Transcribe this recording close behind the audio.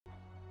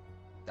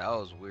That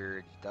was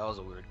weird. That was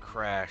a weird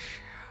crash.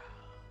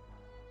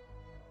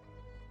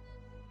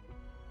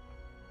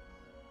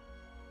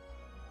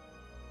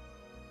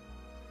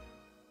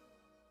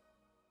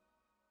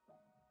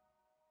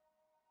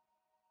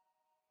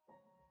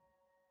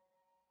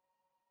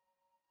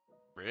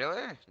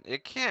 Really?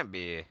 It can't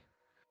be.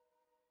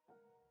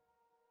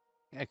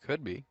 It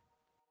could be.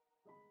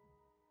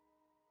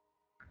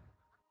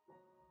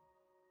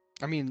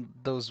 I mean,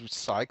 those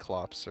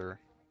Cyclops are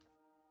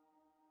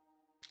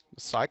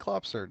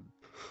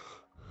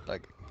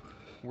like,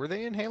 were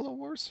they in Halo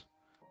Wars?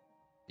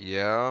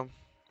 Yeah,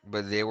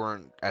 but they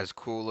weren't as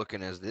cool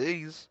looking as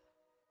these.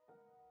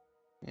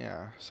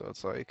 Yeah, so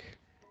it's like,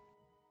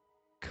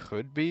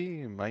 could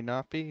be, might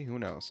not be, who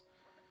knows?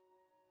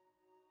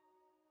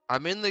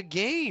 I'm in the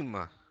game.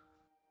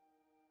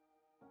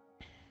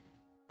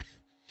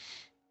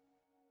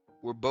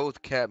 We're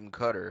both Captain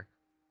Cutter.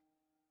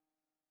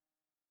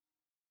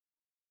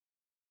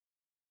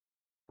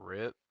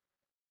 Rip.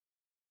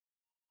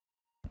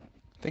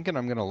 Thinking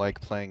I'm gonna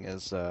like playing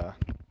as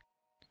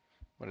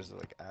what is it,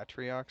 like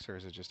Atriox, or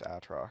is it just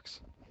Atrox?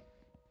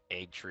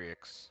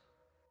 Atrix.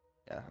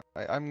 Yeah,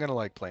 I'm gonna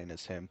like playing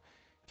as him.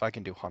 If I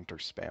can do Hunter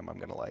spam, I'm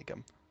gonna like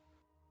him.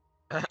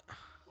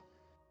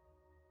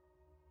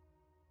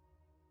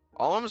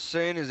 All I'm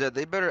saying is that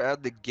they better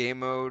add the game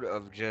mode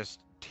of just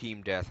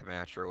team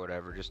deathmatch or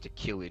whatever, just to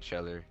kill each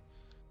other.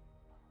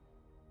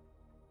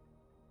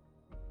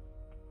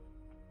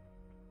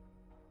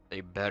 They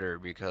better,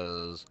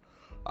 because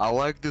I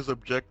like this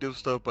objective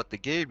stuff, but the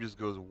game just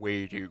goes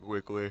way too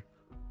quickly.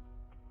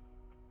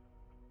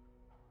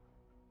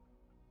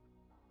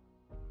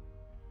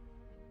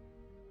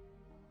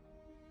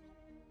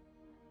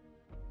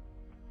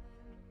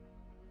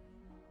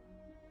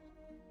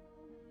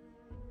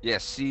 Yeah,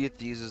 Sea of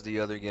Thieves is the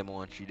other game I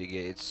want you to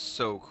get. It's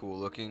so cool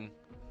looking.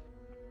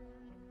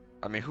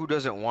 I mean, who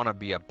doesn't want to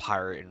be a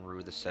pirate and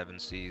rule the seven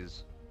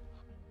seas?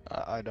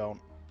 I don't.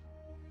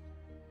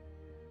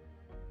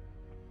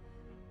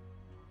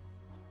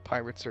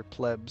 Pirates are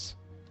plebs.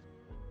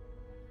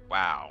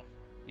 Wow,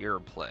 you're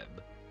a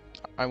pleb.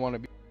 I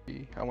want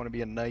to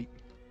be a knight.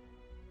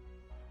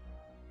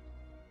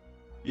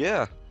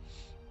 Yeah.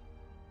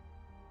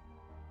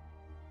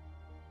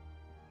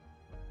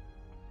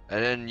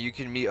 And then you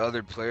can meet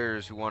other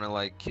players who want to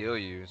like kill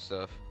you and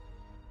stuff.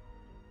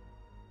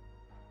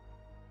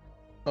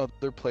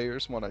 Other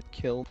players want to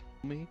kill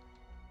me.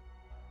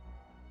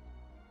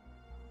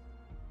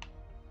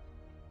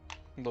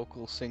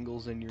 Local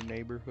singles in your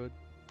neighborhood.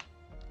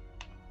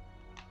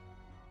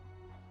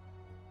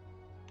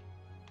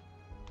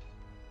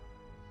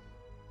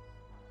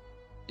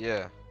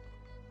 Yeah.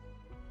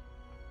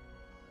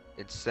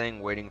 It's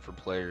saying waiting for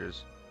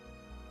players.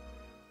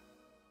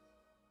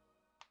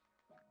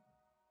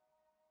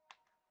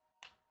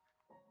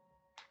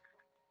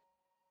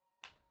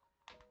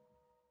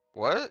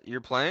 What? You're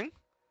playing?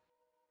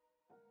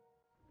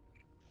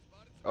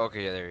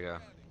 Okay, yeah, there you go.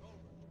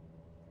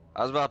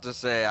 I was about to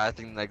say, I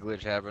think that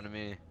glitch happened to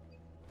me.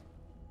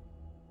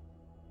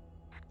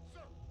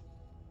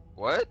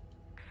 What?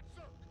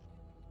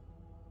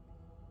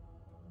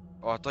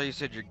 Oh, I thought you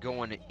said you're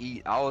going to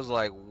eat. I was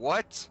like,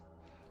 what?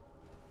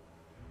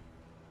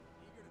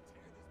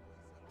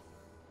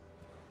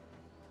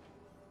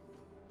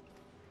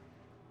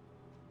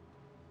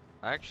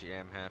 I actually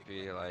am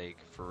happy, like,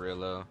 for real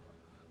though.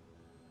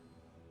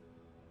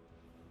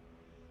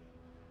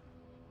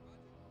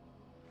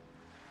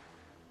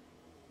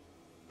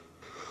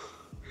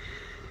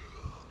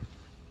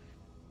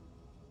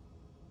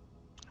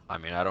 I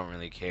mean, I don't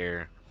really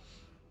care.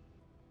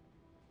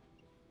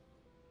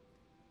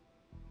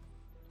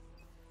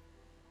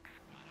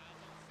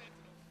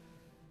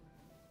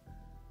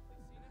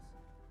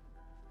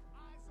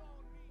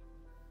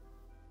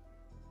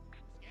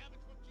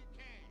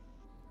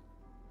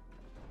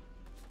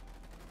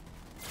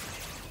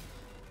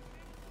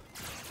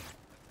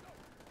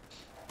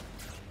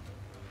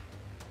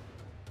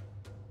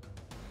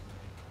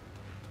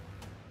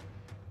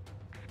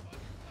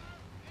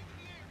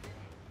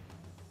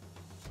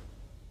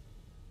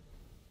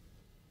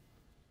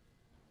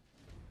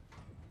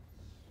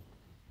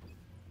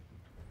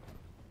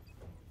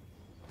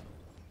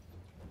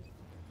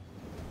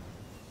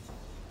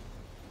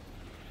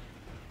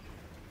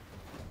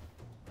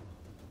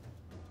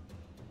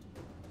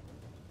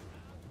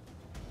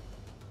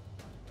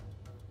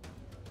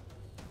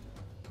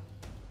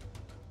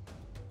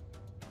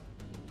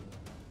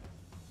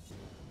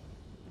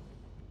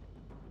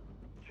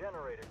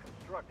 Generator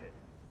constructed.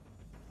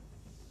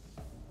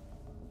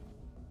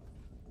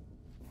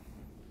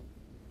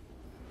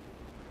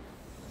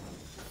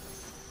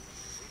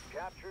 We've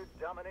captured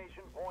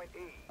domination point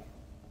E.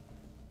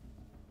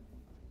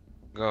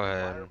 Go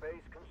ahead. Fire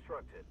base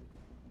constructed.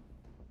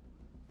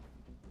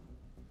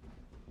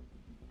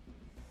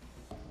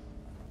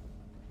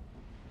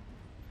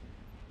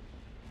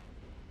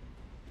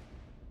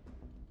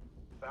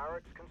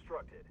 Barracks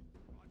constructed.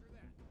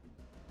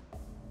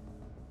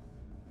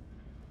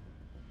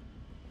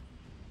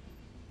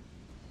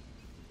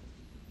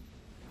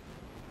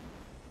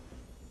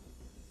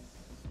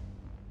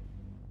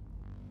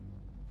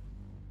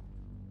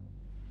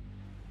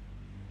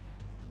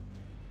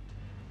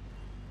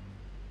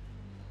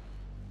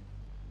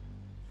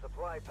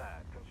 Supply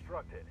pad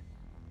constructed.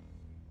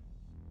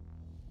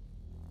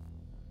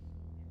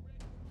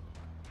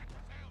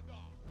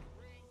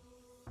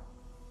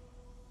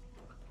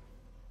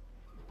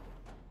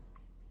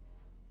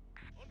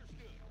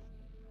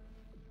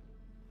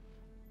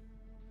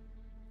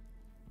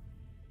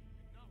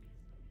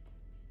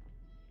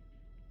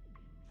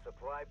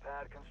 Supply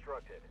pad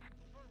constructed.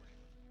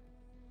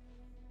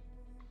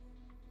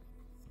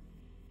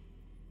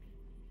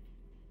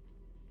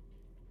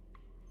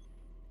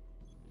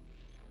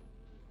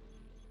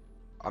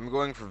 I'm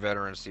going for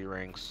veteran C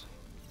ranks.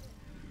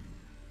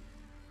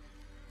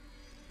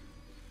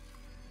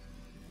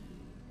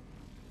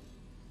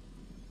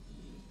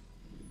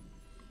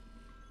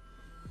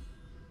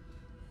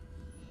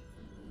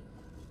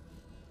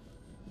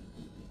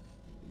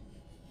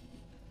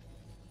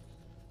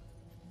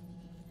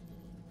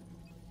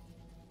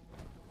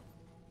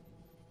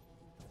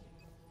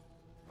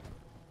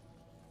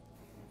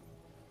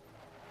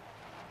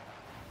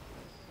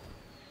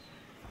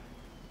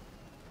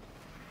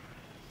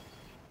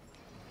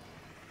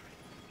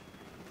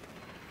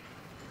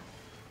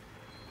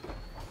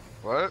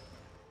 What?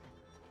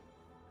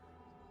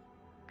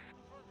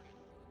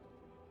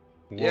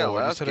 Yeah, Whoa,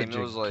 I just last had a game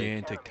it was like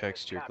gigantic Enemy has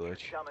texture captured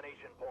glitch.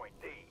 Domination point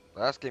D.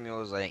 last game it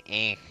was like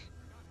eh.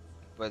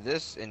 But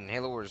this in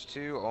Halo Wars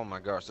 2, oh my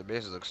gosh, the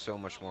bases look so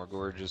much more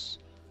gorgeous.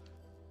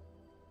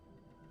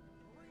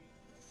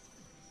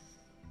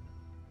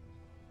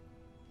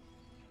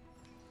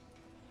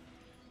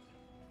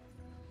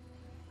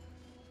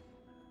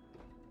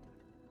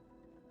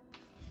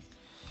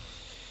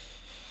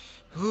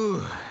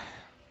 Whew.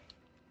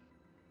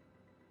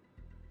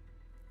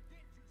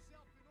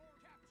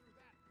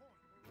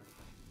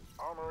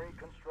 Armory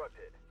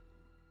constructed.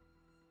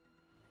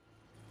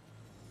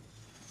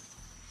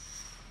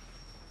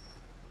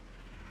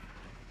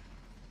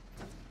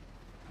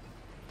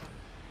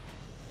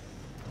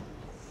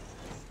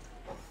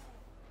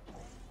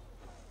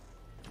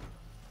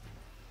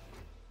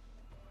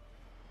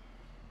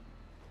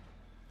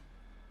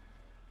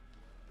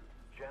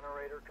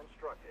 Generator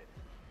constructed.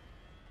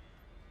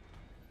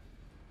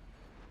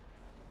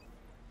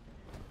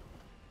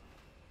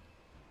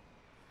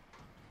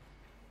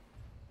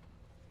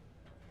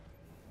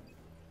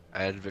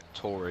 Ad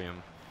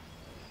Victorium.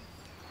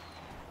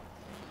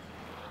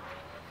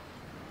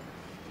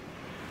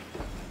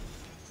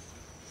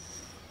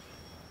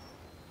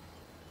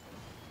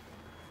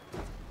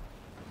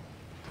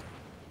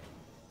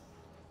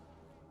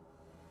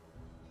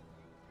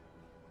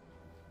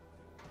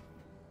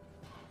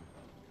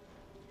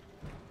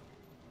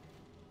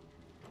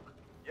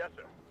 Yes,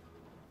 sir.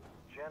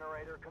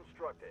 Generator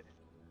constructed.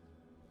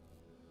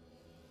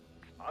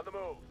 On the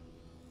move.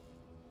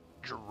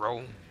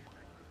 Jerome.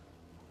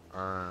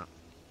 Uh,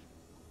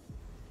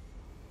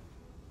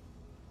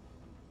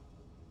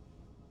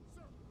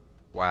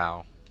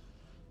 wow.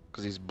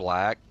 Cause he's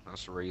black?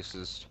 That's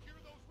racist.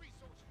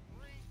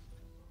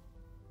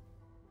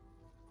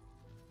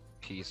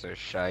 Piece of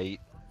shite.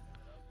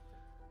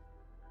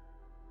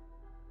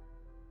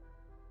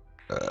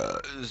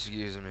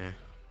 Excuse me.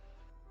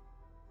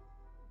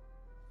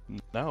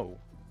 No,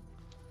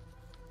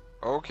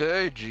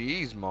 Okay,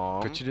 jeez,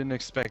 mom. but you didn't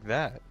expect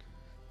that.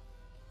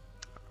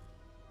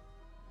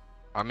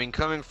 I mean,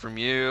 coming from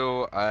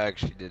you, I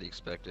actually did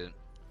expect it.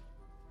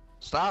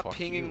 Stop Fuck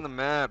pinging you. the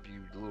map,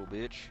 you little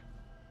bitch.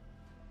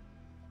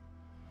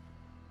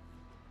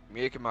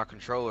 Making my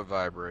controller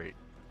vibrate.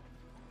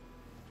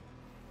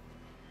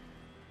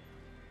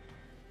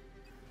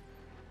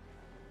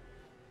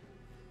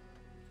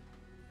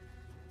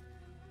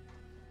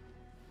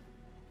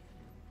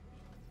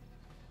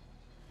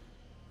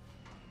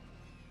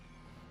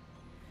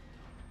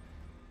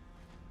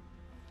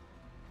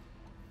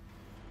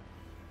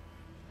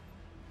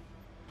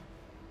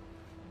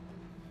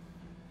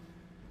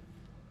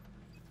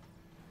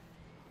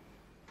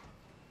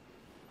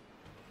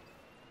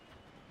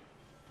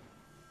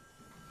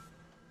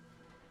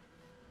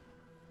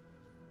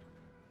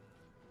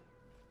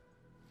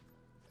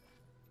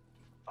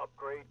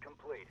 Upgrade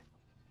complete.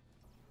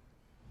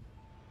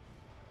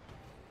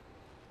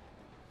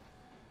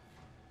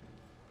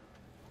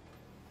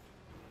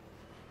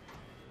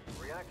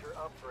 Reactor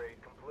upgrade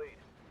complete.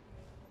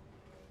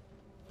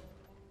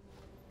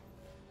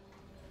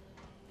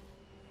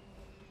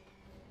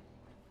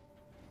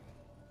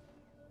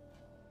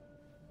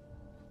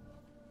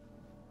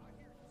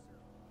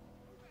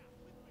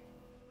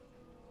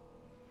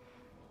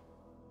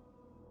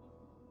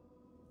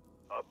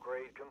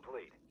 Upgrade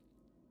complete.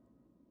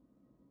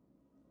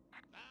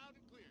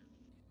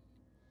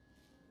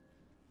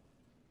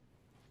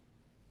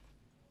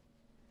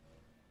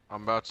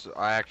 I'm about to.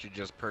 I actually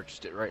just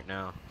purchased it right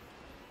now.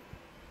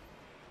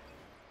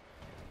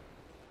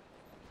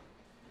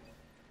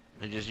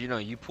 And just,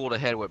 you pulled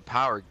ahead with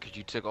power because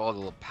you took all the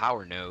little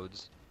power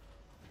nodes.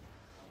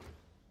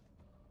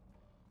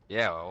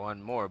 Yeah, well,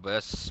 one more, but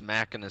that's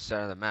smacking the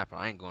center of the map.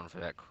 I ain't going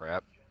for that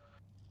crap.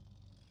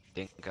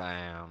 Think I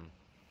am.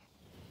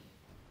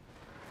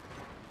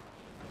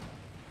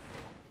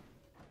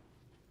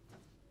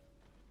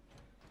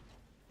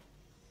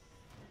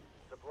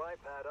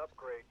 Supply pad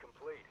upgrade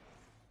complete.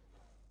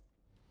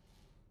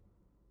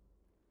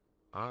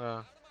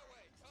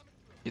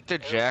 Get the Air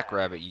pad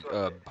Jackrabbit.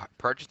 constructed.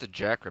 Purchase the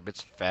Jackrabbit.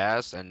 It's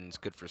fast and it's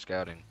good for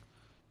scouting.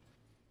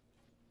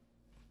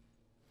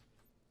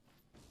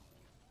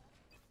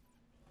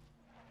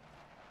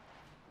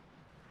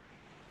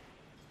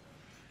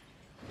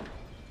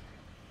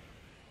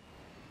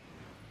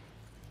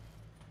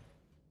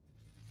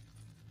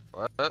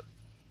 What?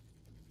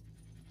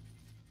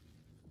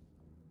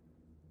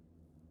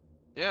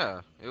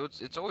 Yeah,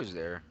 it's always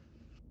there.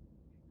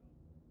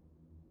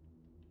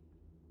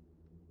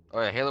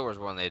 Oh yeah, Halo Wars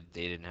 1 they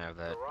didn't have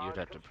that. You'd Garage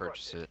have to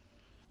purchase constructed. it.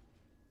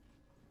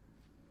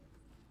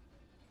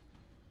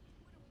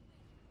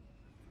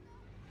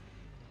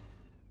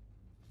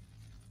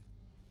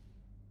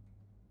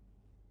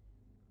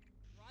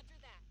 Roger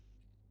that.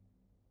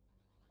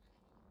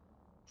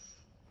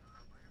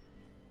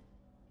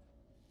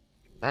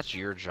 That's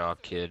your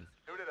job, kid.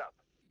 Suited up.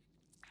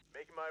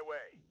 Making my way.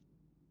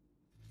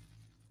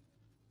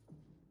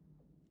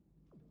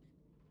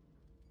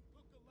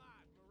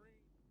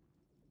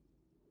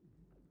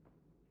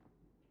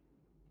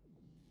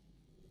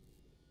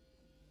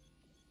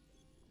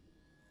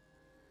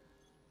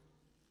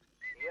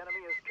 The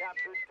enemy has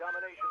captured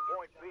domination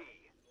point B.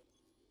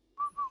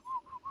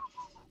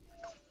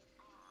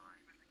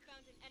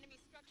 Found an enemy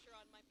structure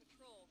on my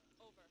patrol.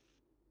 Over.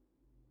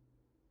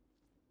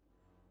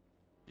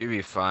 You'll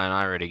be fine.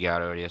 I already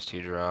got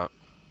ODST drop.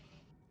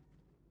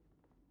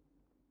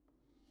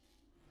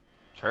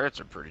 Turrets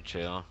are pretty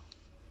chill.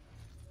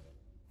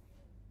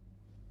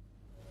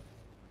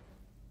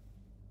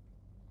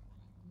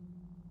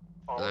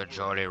 The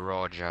Jolly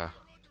Roger.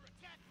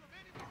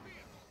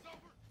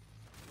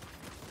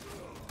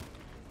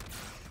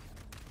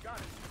 Got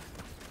it.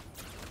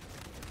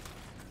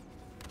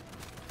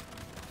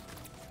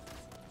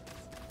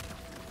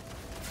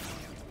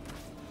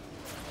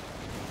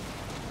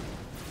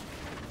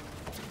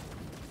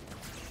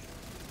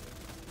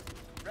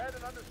 Read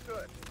and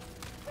understood.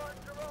 Spartan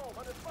Jerome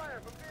under fire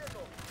from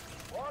vehicles.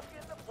 Walk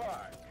in the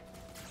park.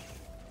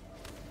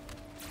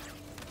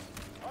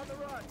 On the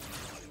run.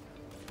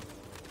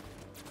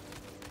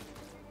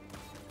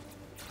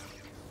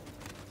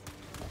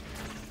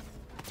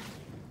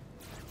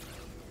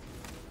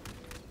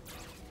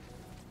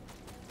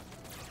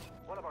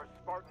 One of our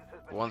Spartans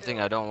has been One thing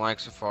killed. I don't like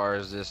so far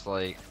is this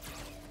like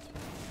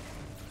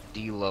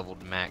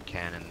D-leveled Mac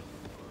cannon.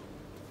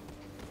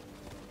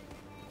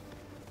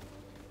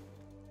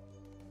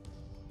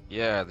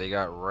 Yeah, they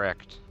got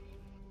wrecked.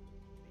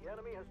 The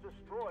enemy has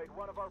destroyed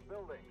one of our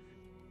buildings.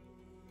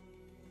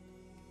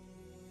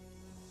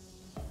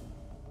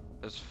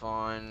 It's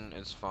fine.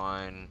 It's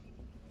fine.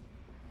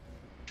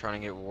 Trying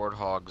to get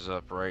warthogs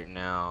up right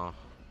now.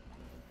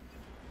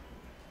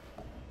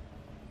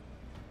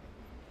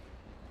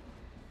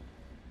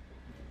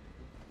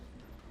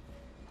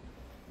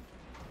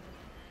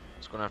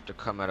 It's gonna have to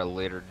come at a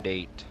later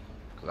date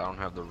because I don't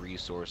have the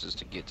resources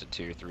to get to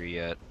tier 3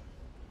 yet.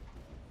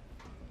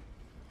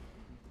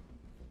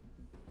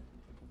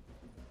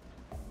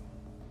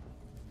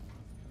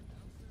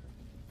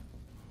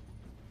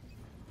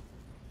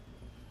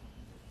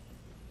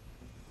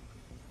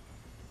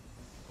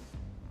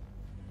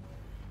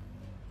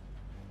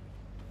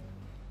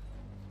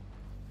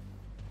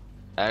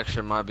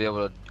 Actually, might be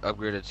able to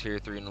upgrade to tier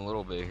 3 in a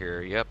little bit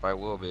here. Yep, I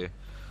will be.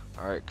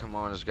 Alright, come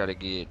on, just gotta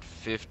get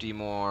 50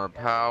 more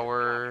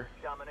power.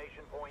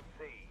 Domination point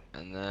C.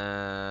 And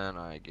then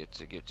I get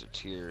to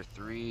tier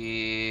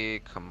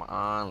 3. Come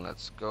on,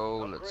 let's go,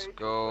 let's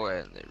go.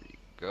 And there we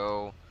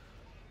go.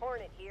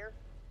 Hornet here.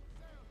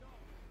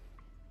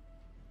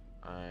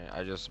 Alright,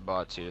 I just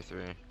bought tier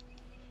 3.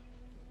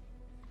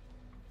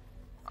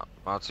 I'm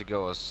about to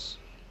go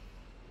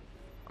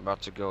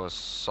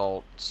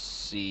assault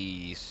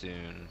C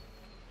soon.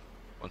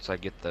 Once I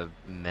get the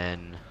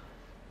men.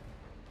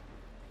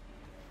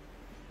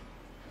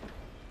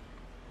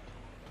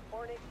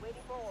 Hornet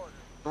waiting for orders.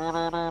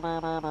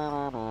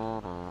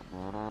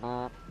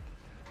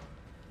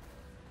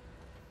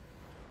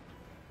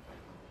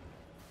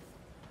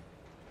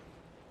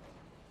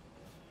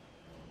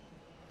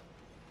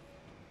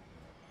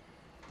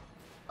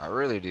 I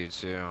really do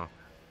too.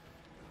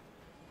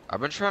 I've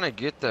been trying to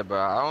get that, but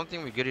I don't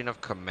think we get enough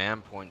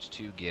command points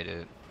to get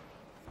it.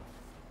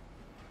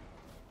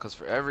 Because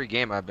for every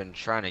game I've been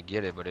trying to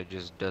get it, but it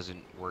just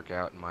doesn't work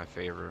out in my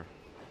favor.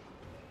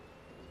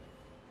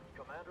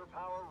 Commander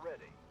power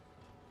ready.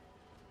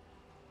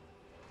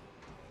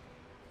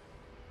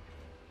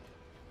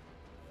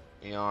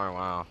 Yeah,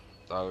 wow.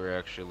 Thought we were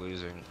actually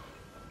losing.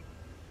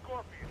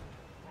 Scorpion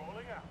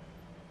rolling out.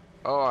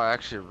 Oh, I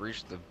actually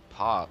reached the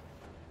pop.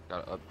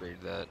 Gotta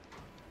upgrade that.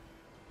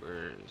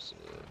 Where is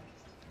it?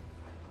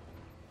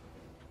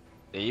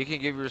 Yeah, you can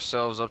give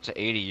yourselves up to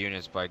 80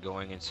 units by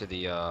going into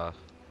the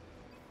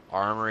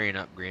armory and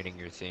upgrading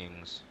your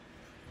things.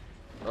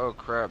 Oh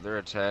crap, they're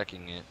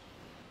attacking it.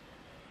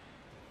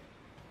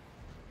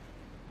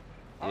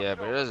 Yeah,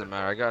 but it doesn't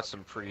matter. I got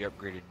some pretty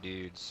upgraded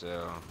dudes,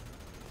 so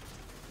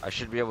I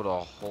should be able to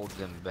hold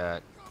them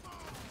back.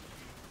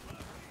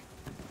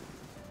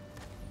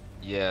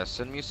 Yeah,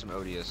 send me some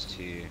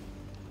ODST.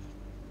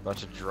 About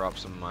to drop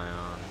some of my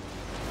own.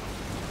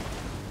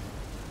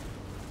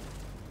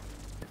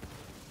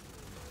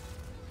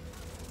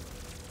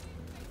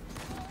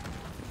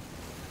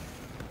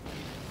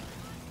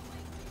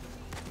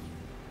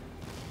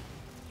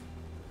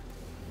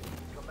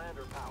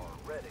 Commander power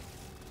ready.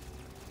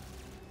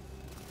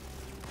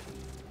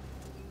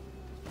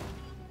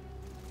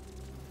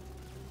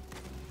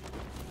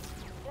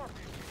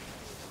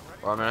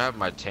 Well, I mean, I have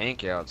my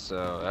tank out,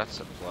 so that's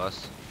a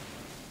plus.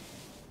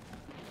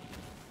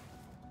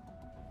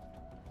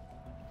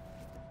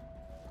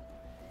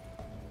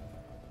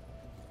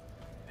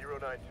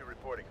 .092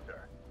 reporting,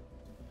 sir.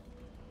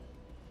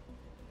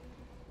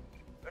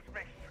 Let's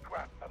make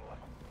scrap metal of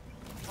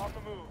them. On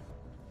the move.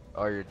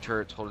 Oh, your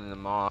turret's holding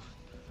them off.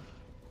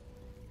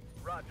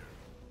 Roger.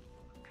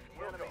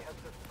 The enemy has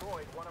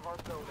destroyed one of our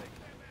buildings.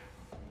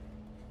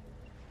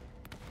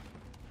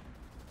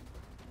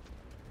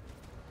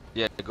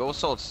 Yeah, go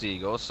assault C.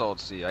 Go assault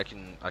C. I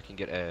can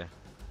get A.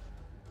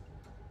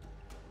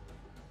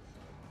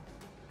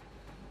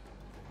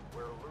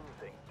 We're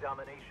losing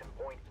domination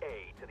point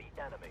A to the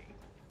enemy.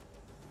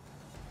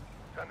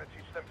 Time to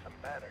teach them some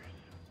manners.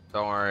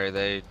 Don't worry,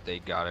 they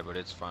got it, but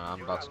it's fine.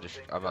 I'm about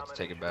to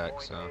take it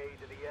back. So. A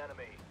to the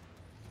enemy.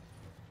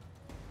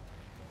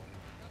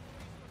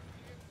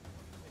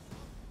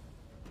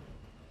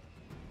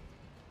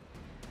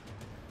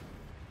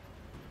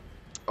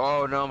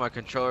 Oh no, my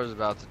controller's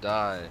about to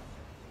die.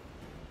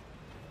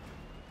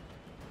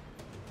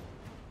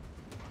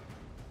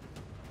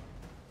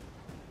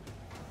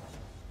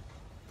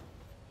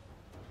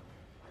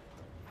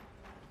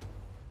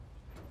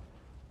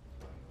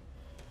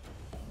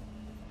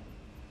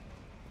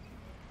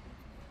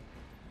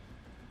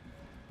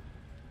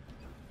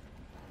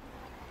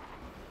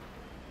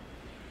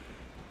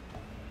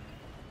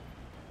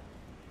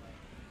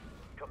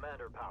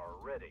 Commander power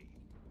ready.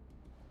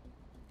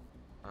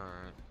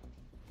 Alright.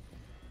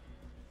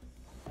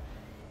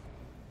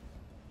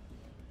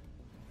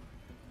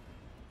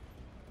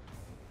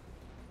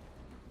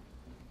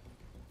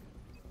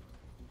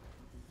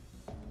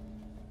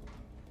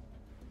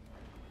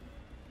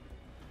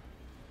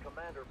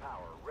 Commander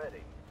power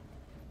ready.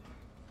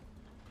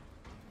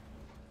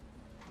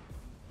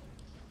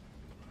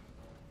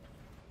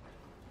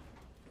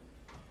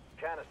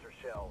 Canister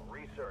shell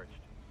researched.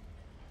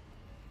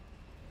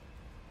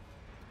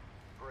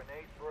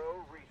 Grenade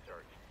throw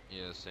researched.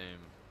 Yeah, same.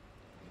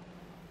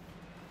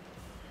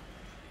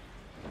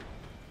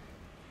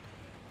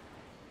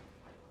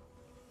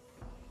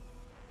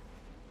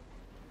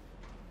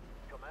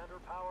 Commander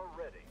power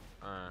ready.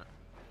 Alright.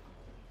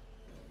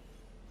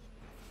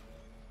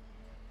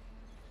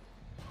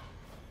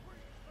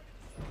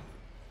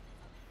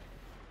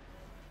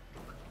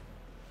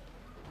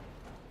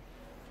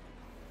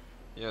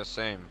 Yeah,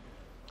 same.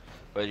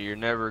 But you're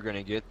never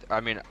gonna get. I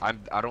mean, I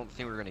don't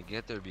think we're gonna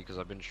get there because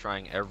I've been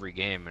trying every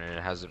game and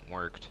it hasn't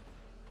worked.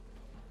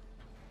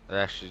 It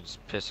actually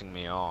just pissing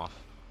me off.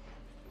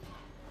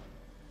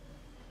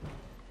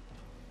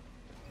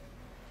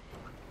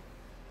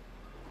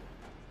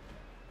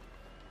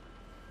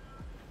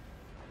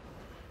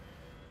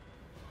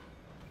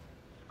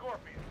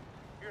 Scorpion,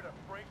 here to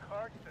break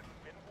hearts and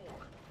win war.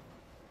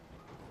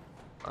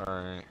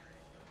 Alright.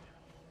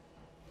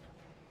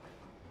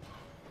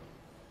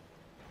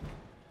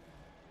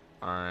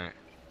 Alright.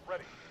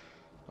 Ready.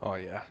 Oh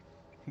yeah.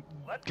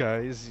 Let's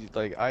Guys,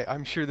 like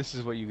I'm sure this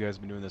is what you guys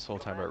have been doing this whole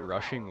time, but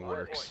rushing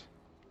works.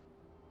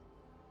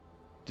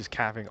 Just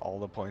capping all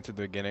the points at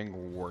the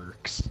beginning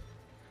works.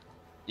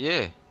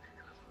 Yeah.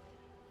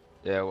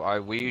 Yeah,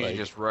 we usually Like-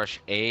 just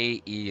rush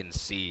A, E, and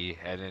C,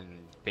 and then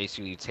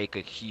basically take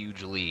a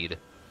huge lead.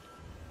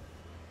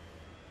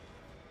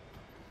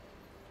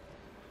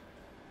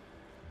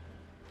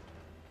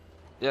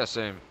 Yeah,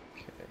 same.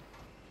 Okay.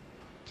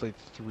 Played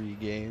 3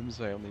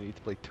 games. I only need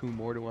to play 2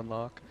 more to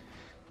unlock.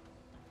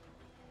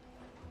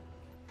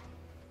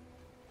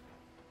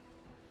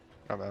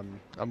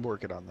 I'm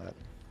working on that.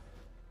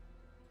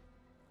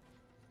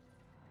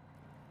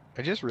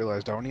 I just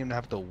realized I don't even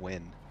have to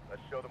win.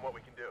 Let's show them what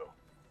we can do.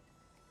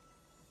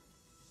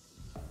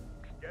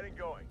 Getting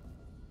going.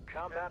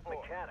 Combat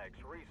mechanics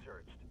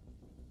researched.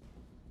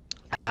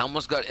 I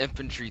almost got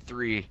infantry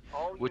 3,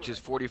 All which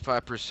is units.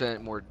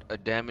 45% more a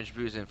damage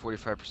boost and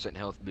 45%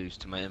 health boost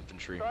to my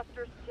infantry.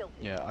 Thrusters tilted.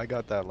 Yeah, I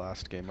got that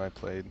last game I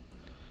played.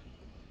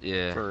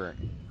 Yeah.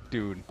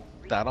 Dude,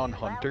 that on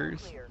Reading loud and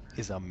Hunters clear.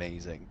 is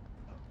amazing.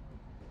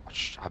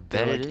 I bet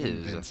They're, it like,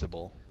 is.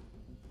 invincible.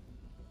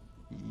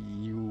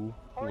 You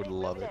would Hornet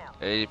love moving it.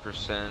 out.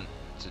 80%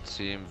 to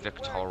Team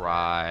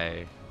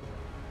Victory.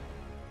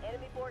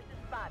 Enemy forces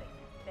spotted.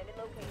 Sending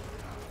location.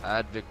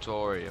 Ad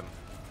Victorium.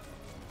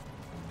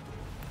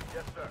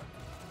 Yes, sir.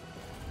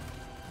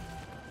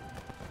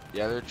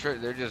 Yeah,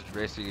 they're just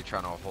basically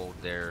trying to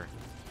hold their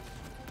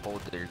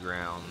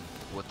ground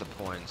with the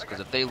points. Because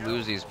if they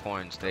lose these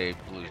points, they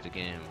lose the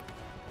game.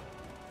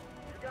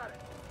 You got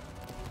it.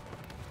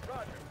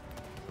 Roger.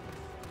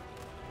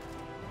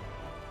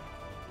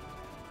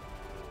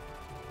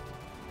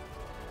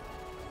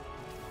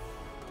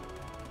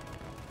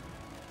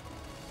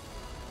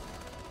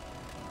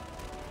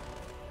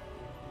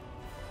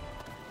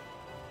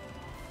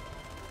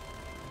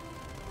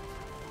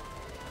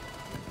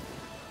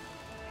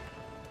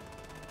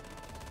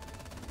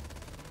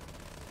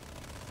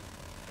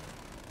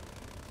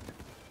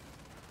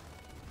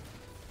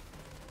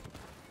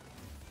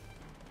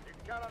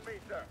 Count on me,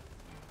 sir.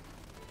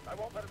 I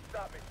won't let him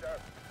stop me, sir.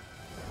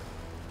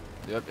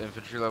 Yep,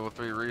 infantry level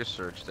 3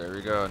 research. There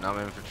we go. Now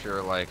infantry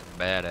are like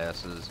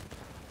badasses.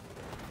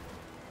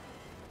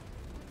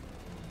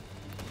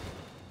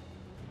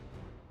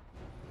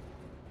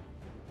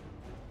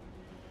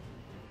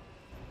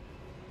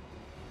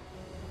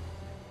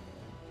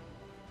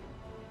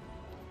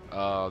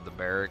 The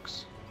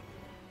barracks.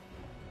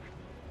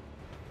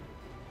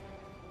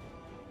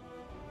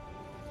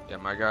 Yeah,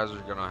 my guys are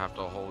gonna have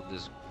to hold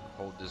this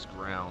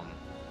ground.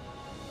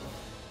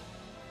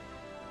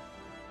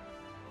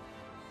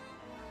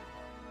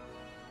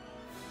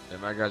 Yeah,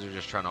 my guys are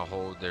just trying to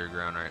hold their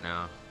ground right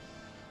now.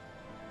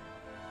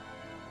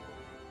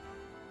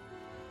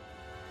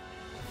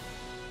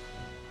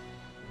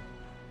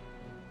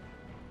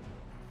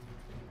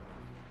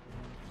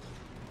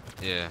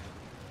 Yeah.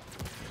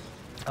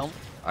 Help.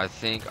 I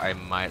think I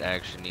might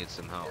actually need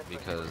some help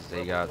because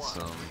they got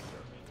some.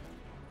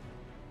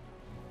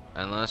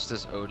 Unless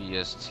this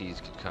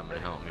ODSTs could come and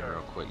help me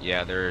real quick.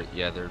 Yeah,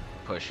 they're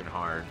pushing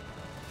hard.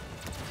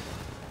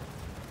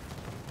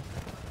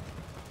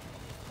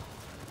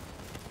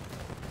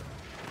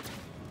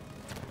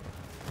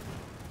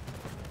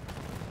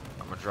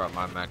 I'm gonna drop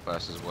my Mac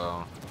class as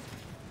well.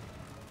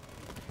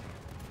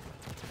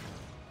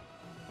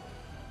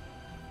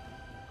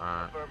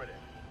 Alright. Affirmative.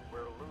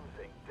 We're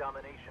losing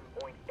domination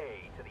point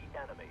A to the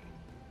enemy.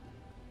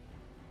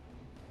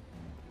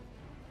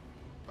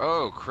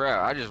 Oh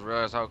crap, I just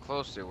realized how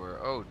close they were.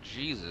 Oh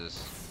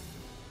Jesus.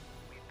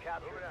 We've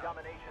captured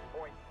domination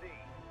point C.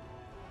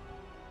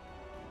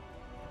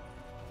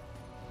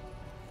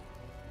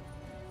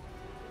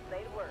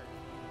 Say the word.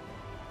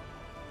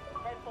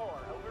 10-4,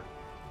 over.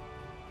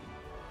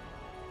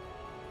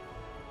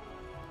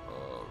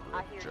 Oh, I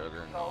rip hear you,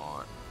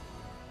 juggernaut.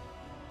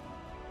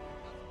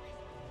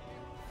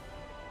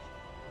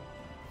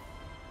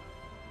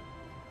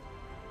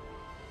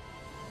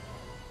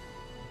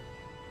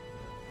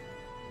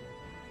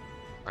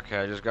 Okay,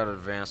 I just got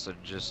advanced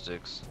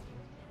logistics.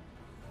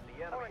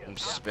 The enemy I'm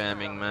has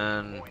spamming, captured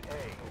man. point A.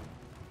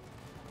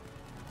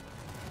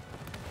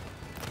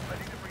 I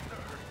need to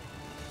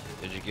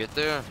resurge. Did you get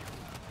there?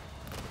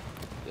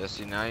 Yeah,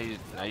 see now you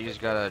just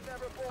gotta.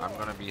 I'm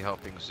gonna be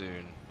helping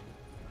soon.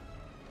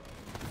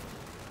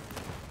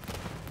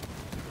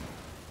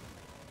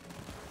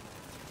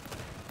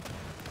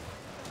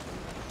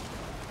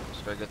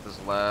 Just gotta get this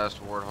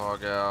last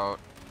warthog out.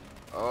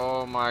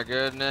 Oh my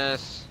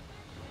goodness.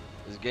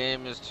 This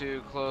game is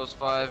too close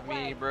 5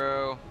 me,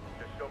 bro.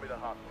 Just show me the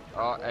hospital.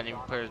 Oh, enemy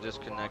players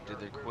disconnected.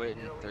 They're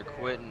quitting. They're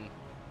quitting.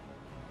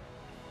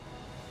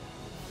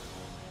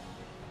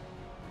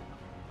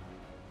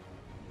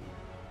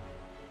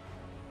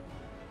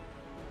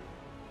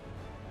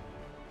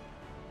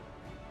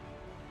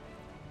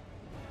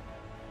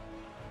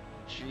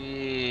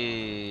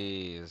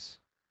 Jeez.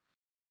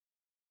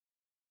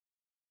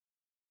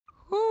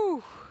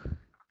 Whew.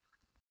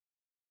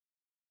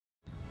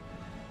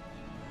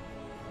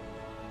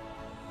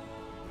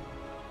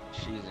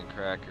 Cheese and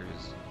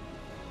crackers.